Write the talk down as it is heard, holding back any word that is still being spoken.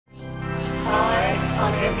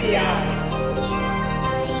NPI.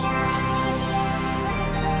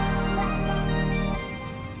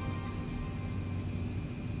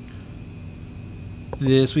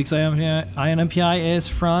 This week's NPI is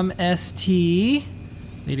from ST.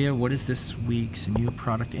 Lydia, what is this week's new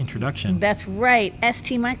product introduction? That's right,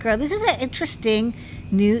 ST Micro. This is an interesting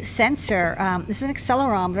new sensor. This is an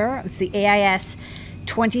accelerometer. It's the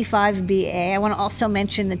AIS25BA. I want to also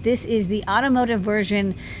mention that this is the automotive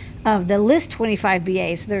version of the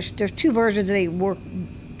LIS25BA. So there's two versions. They work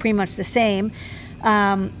pretty much the same.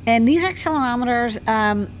 And these are accelerometers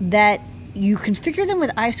that you configure them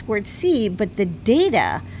with I2C, but the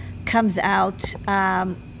data comes out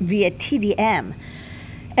via TDM.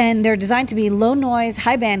 And they're designed to be low noise,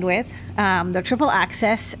 high bandwidth. They're triple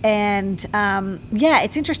access, and yeah,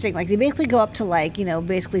 it's interesting. Like, they basically go up to, like,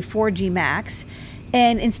 basically 4G max.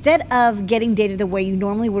 And instead of getting data the way you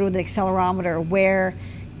normally would with an accelerometer, where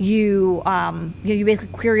you basically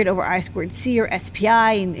query it over I2C or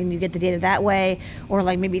SPI, and you get the data that way, or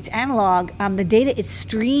like maybe it's analog, the data is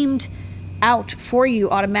streamed out for you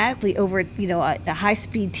automatically over a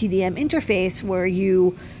high-speed TDM interface where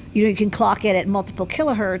you can clock it at multiple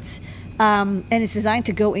kilohertz, and it's designed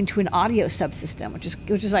to go into an audio subsystem, which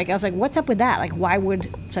is like, I was like, what's up with that? Like, why would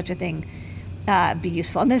such a thing be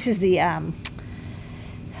useful? And this is the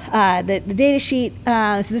data sheet.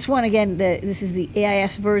 So this one, again, this is the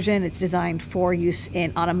AIS version. It's designed for use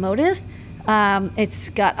in automotive. It's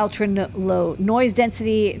got ultra low noise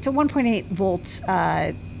density. It's a 1.8 volts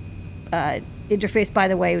interface, by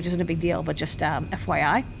the way, which isn't a big deal, but just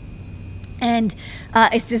FYI. And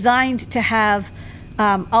it's designed to have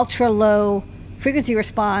ultra low frequency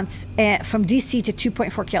response from DC to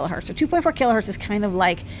 2.4 kilohertz. So 2.4 kilohertz is kind of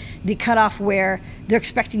like the cutoff where they're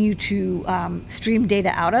expecting you to stream data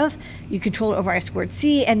out of. You control it over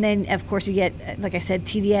I2C, and then of course you get, like I said,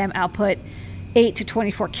 TDM output 8 to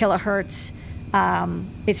 24 kilohertz.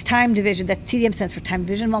 It's time division. That's TDM stands for time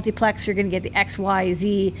division multiplex. You're going to get the X, Y,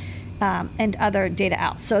 Z, and other data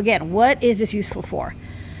out. So again, what is this useful for?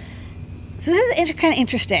 So this is kind of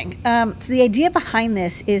interesting. So the idea behind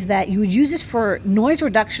this is that you would use this for noise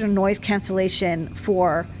reduction and noise cancellation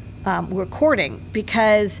for recording,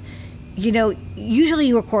 because usually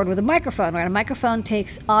you record with a microphone, right? A microphone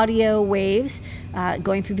takes audio waves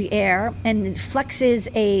going through the air and it flexes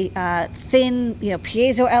a thin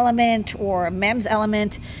piezo element or a MEMS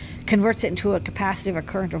element, converts it into a capacitive or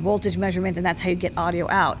current or voltage measurement, and that's how you get audio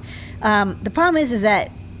out. The problem is that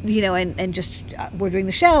and just we're doing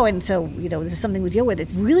the show, and so this is something we deal with.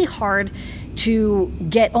 It's really hard to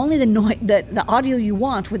get only the audio you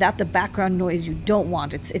want without the background noise you don't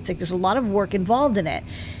want. It's like there's a lot of work involved in it,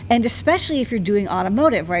 and especially if you're doing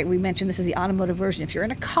automotive, right? We mentioned this is the automotive version. If you're in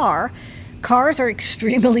a car, cars are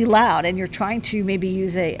extremely loud, and you're trying to maybe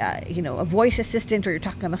use a voice assistant, or you're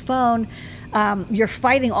talking on the phone. You're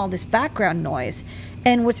fighting all this background noise.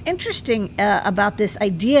 And what's interesting about this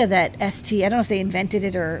idea that ST, I don't know if they invented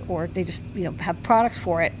it or they just have products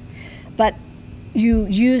for it, but you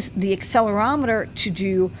use the accelerometer to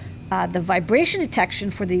do the vibration detection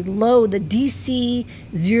for the DC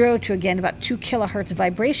 0 to, again, about 2 kilohertz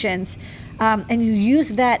vibrations, and you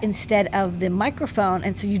use that instead of the microphone,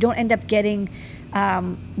 and so you don't end up getting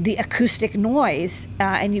the acoustic noise,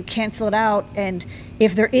 and you cancel it out. And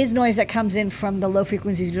if there is noise that comes in from the low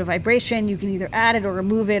frequencies due to vibration, you can either add it or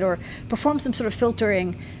remove it or perform some sort of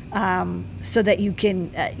filtering, so that you can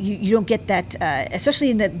you don't get that, especially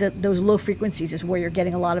in those low frequencies is where you're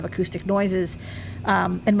getting a lot of acoustic noises,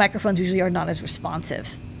 and microphones usually are not as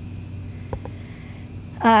responsive.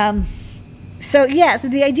 So yeah, so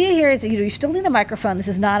the idea here is that you still need a microphone. This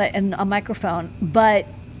is not a microphone, but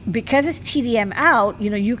because it's TDM out,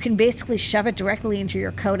 you can basically shove it directly into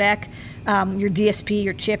your codec, your DSP,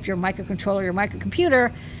 your chip, your microcontroller, your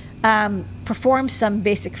microcomputer, perform some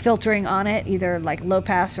basic filtering on it, either like low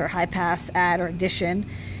pass or high pass, add or addition,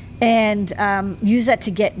 and use that to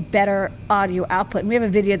get better audio output. And we have a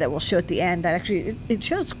video that we'll show at the end that actually it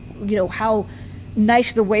shows how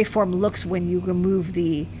nice the waveform looks when you remove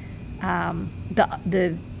the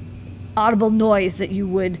audible noise that you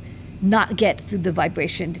would not get through the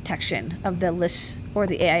vibration detection of the LIS or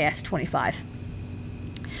the AIS25.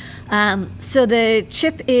 So the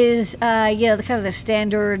chip is, the kind of the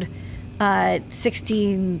standard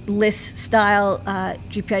 16 LIS style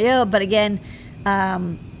GPIO, but again,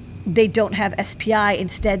 they don't have SPI.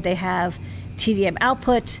 Instead, they have TDM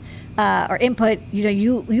output or input.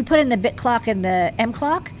 You put in the bit clock and the M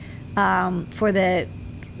clock for the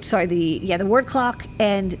word clock,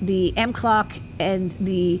 and the M clock and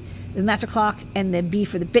the master clock, and the B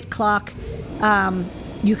for the bit clock.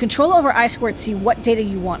 You control over I2C what data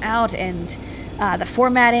you want out, and The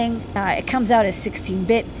formatting, it comes out as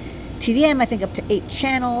 16-bit TDM, I think up to 8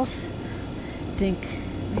 channels. I think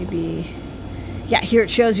maybe, yeah, here it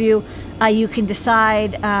shows you. You can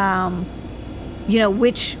decide,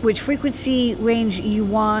 which frequency range you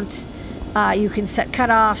want. You can set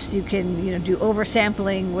cutoffs. You can, do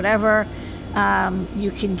oversampling, whatever.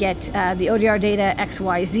 You can get the ODR data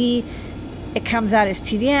XYZ. It comes out as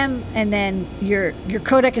TDM, and then your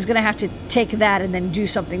codec is going to have to take that and then do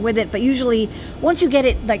something with it. But usually, once you get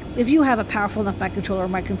it, like if you have a powerful enough microcontroller or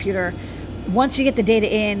microcomputer, once you get the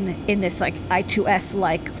data in this like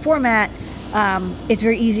I2S-like format, it's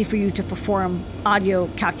very easy for you to perform audio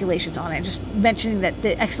calculations on it. Just mentioning that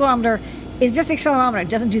the accelerometer is just accelerometer. It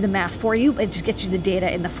doesn't do the math for you. It just gets you the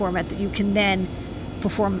data in the format that you can then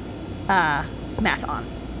perform math on.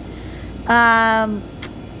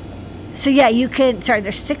 So yeah, you can,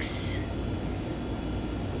 there's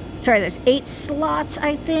 8 slots,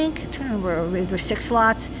 I think. I'm trying to remember, maybe there's 6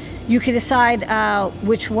 slots. You can decide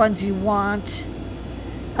which ones you want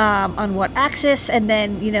on what axis, and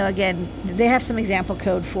then, again, they have some example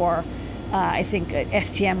code for, I think, an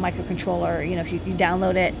STM microcontroller, if you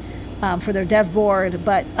download it for their dev board.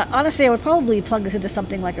 But honestly, I would probably plug this into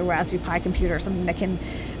something like a Raspberry Pi computer, or something that can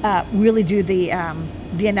really do the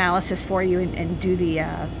analysis for you and do the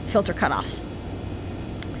filter cutoffs.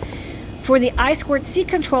 For the I2C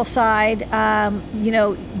control side,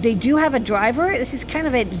 they do have a driver. This is kind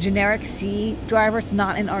of a generic C driver. It's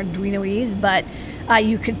not an Arduinoese, but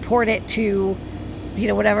you could port it to,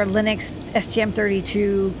 whatever Linux,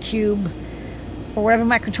 STM32, Cube, or whatever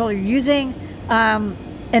microcontroller you're using, and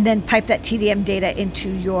then pipe that TDM data into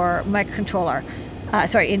your microcontroller.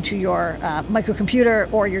 Into your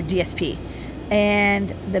microcomputer or your DSP. And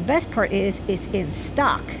the best part is it's in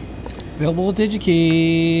stock. Available with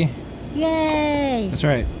Digi-Key. Yay! That's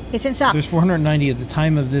right. It's in stock. There's 490 at the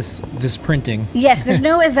time of this printing. Yes, there's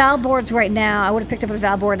no eval boards right now. I would have picked up an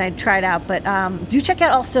eval board and I'd try it out. But do check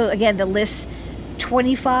out also, again, the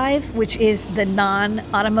LIS25, which is the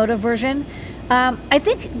non-automotive version. I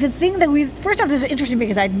think the thing that first off, this is interesting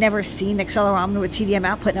because I'd never seen accelerometer with TDM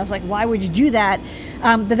output, and I was like, why would you do that?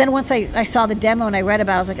 But then once I saw the demo and I read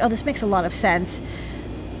about it, I was like, oh, this makes a lot of sense.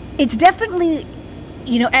 It's definitely,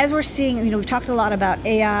 as we're seeing, we've talked a lot about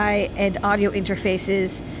AI and audio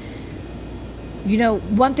interfaces.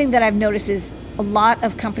 One thing that I've noticed is a lot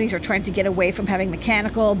of companies are trying to get away from having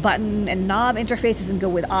mechanical button and knob interfaces and go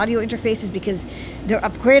with audio interfaces because they're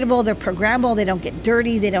upgradable, they're programmable, they don't get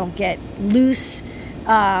dirty, they don't get loose. You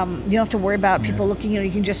don't have to worry about people looking, you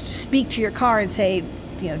can just speak to your car and say,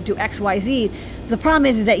 do X, Y, Z. The problem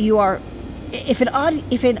is that if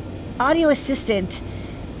an audio assistant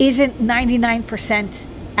isn't 99%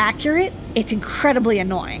 accurate, it's incredibly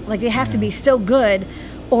annoying. Like they have to be so good,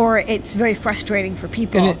 or it's very frustrating for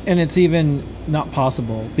people. And it's even not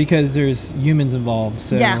possible because there's humans involved.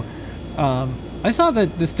 So I saw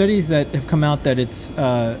that the studies that have come out that it's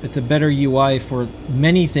a better UI for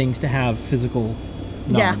many things to have physical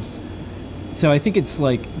knobs. Yeah. So I think it's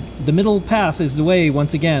like the middle path is the way.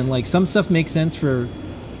 Once again, like some stuff makes sense for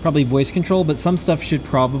probably voice control, but some stuff should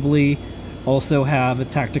probably also have a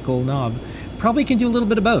tactical knob. Probably can do a little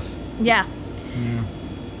bit of both. Yeah.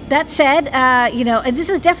 That said, and this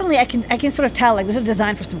was definitely, I can sort of tell, like this was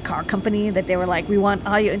designed for some car company that they were like, we want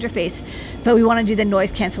audio interface, but we want to do the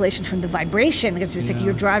noise cancellation from the vibration. It's just like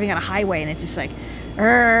you're driving on a highway and it's just like,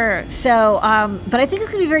 so, but I think it's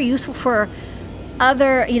going to be very useful for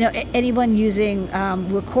other, anyone using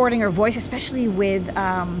recording or voice, especially with,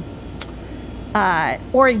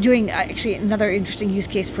 or doing, actually another interesting use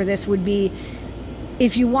case for this would be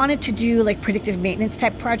if you wanted to do like predictive maintenance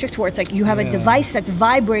type projects where it's like you have a device that's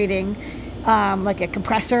vibrating, like a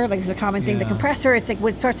compressor, like this is a common thing, the compressor, it's like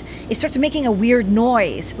when it starts making a weird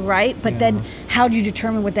noise, right? But then how do you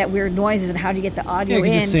determine what that weird noise is and how do you get the audio in?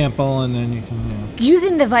 You can just sample and then you can...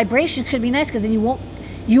 Using the vibration could be nice because then you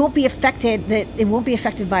won't be affected, it won't be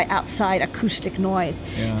affected by outside acoustic noise.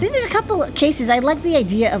 So I think there's a couple of cases. I like the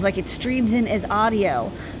idea of like it streams in as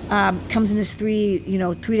audio, comes in as 3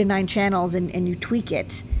 to 9 channels, and you tweak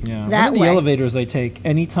it that way. The elevators I take,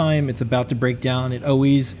 anytime it's about to break down, it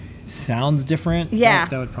always sounds different. Yeah,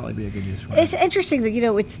 that would probably be a good use for it. It's interesting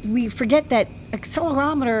that we forget that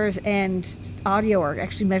accelerometers and audio are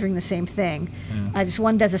actually measuring the same thing. Just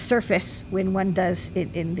one does a surface when one does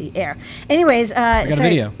it in the air. Anyways, we got a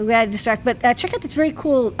video. We got distracted, but check out this very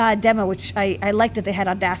cool demo, which I like that they had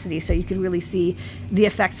Audacity, so you can really see the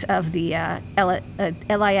effects of the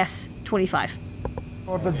LIS25.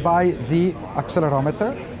 Recorded by the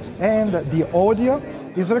accelerometer, and the audio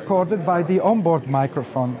is recorded by the onboard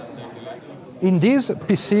microphone. In this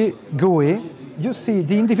PC GUI, you see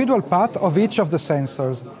the individual path of each of the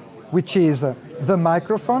sensors, which is the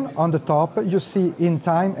microphone on the top, you see in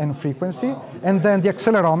time and frequency, and then the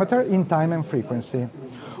accelerometer in time and frequency.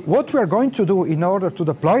 What we are going to do in order to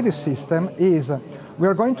deploy this system is we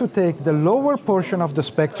are going to take the lower portion of the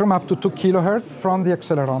spectrum up to 2 kilohertz from the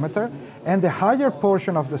accelerometer and the higher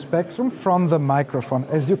portion of the spectrum from the microphone,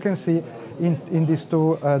 as you can see in these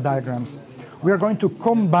two diagrams. We are going to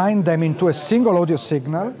combine them into a single audio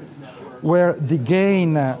signal where the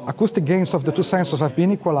gain, acoustic gains of the two sensors have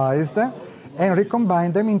been equalized, and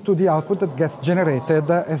recombine them into the output that gets generated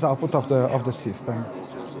as output of the system.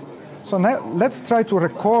 So now let's try to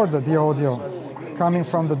record the audio coming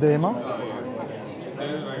from the demo.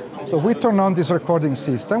 So we turn on this recording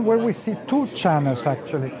system where we see two channels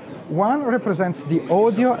actually. One represents the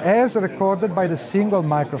audio as recorded by the single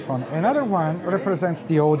microphone. Another one represents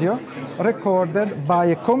the audio recorded by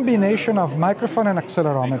a combination of microphone and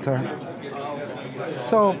accelerometer.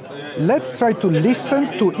 So let's try to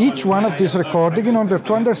listen to each one of these recordings in order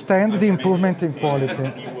to understand the improvement in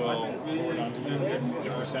quality.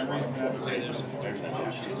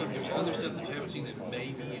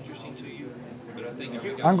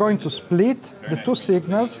 I'm going to split the two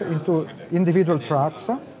signals into individual tracks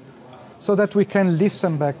so that we can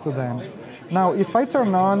listen back to them. Now, if I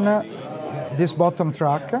turn on this bottom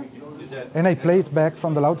track and I play it back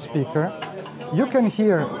from the loudspeaker, you can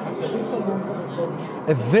hear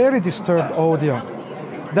a very disturbed audio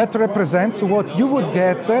that represents what you would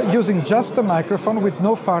get using just a microphone with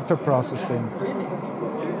no further processing.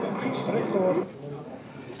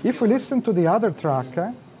 If we listen to the other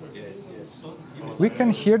track, we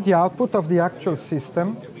can hear the output of the actual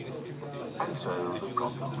system,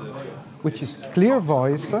 which is clear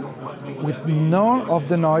voice with none of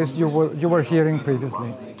the noise you were hearing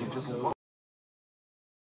previously.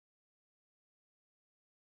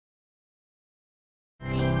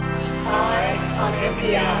 On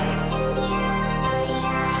NPI.